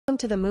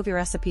to the Movie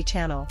Recipe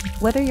channel.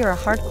 Whether you're a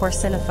hardcore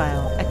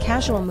cinephile, a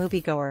casual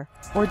moviegoer,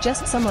 or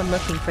just someone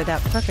looking for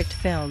that perfect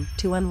film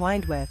to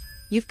unwind with,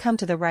 you've come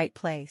to the right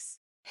place.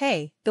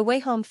 Hey, The Way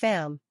Home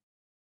fam!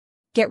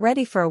 Get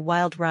ready for a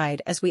wild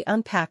ride as we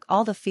unpack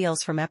all the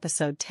feels from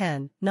episode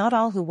 10, Not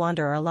All Who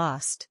Wander Are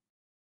Lost.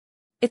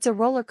 It's a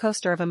roller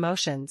coaster of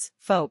emotions,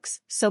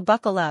 folks, so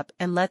buckle up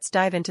and let's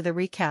dive into the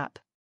recap.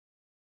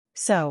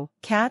 So,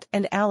 Kat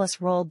and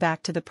Alice roll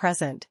back to the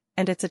present,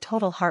 and it's a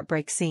total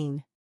heartbreak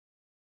scene.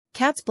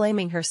 Kat's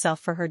blaming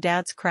herself for her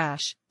dad's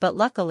crash, but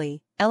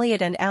luckily,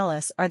 Elliot and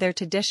Alice are there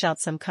to dish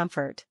out some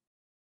comfort.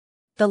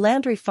 The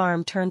Landry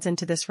farm turns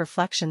into this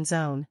reflection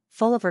zone,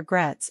 full of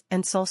regrets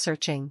and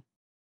soul-searching.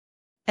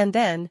 And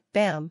then,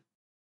 bam!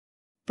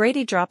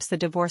 Brady drops the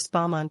divorce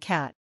bomb on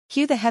Kat.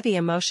 Cue the heavy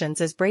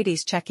emotions as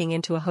Brady's checking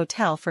into a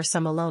hotel for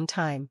some alone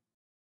time.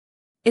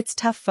 It's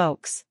tough,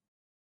 folks.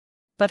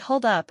 But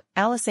hold up,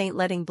 Alice ain't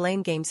letting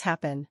blame games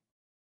happen.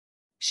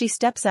 She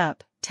steps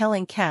up,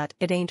 telling Kat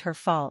it ain't her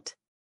fault.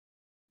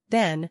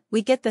 Then,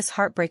 we get this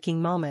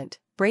heartbreaking moment,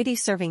 Brady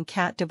serving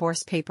Kat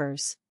divorce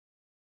papers.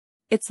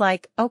 It's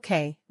like,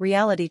 okay,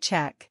 reality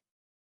check.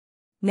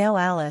 Now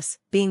Alice,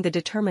 being the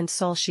determined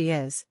soul she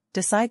is,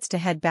 decides to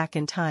head back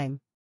in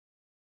time.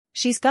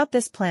 She's got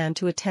this plan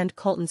to attend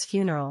Colton's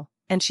funeral,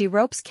 and she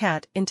ropes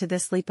Kat into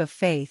this leap of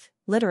faith,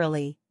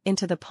 literally,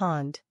 into the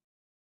pond.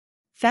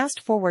 Fast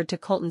forward to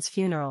Colton's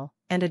funeral,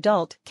 and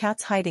adult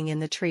Kat's hiding in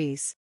the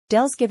trees.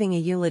 Dell's giving a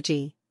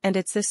eulogy, and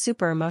it's this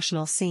super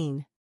emotional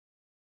scene.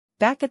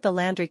 Back at the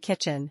Landry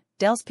kitchen,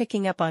 Dell's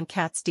picking up on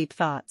Kat's deep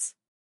thoughts.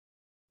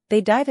 They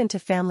dive into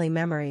family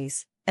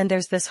memories, and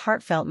there's this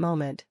heartfelt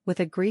moment with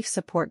a grief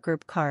support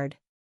group card.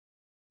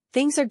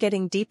 Things are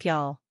getting deep,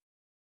 y'all.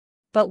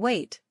 But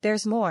wait,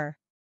 there's more.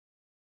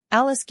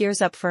 Alice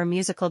gears up for a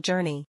musical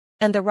journey,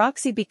 and the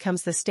Roxy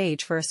becomes the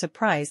stage for a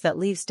surprise that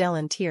leaves Dell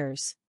in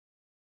tears.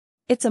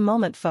 It's a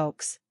moment,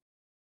 folks.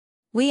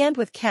 We end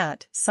with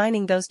Kat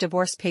signing those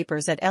divorce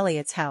papers at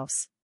Elliot's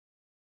house.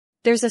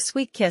 There's a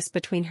sweet kiss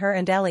between her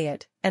and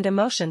Elliot, and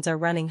emotions are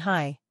running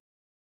high.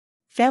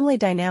 Family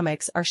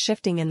dynamics are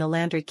shifting in the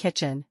Landry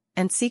kitchen,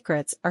 and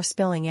secrets are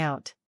spilling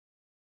out.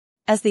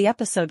 As the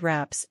episode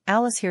wraps,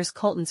 Alice hears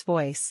Colton's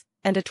voice,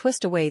 and a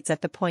twist awaits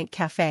at the Point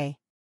Cafe.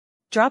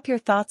 Drop your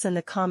thoughts in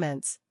the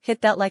comments,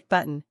 hit that like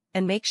button,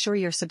 and make sure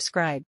you're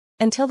subscribed.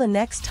 Until the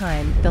next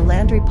time the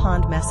Landry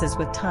pond messes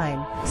with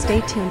time,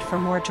 stay tuned for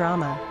more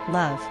drama,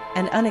 love,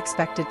 and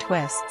unexpected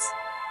twists.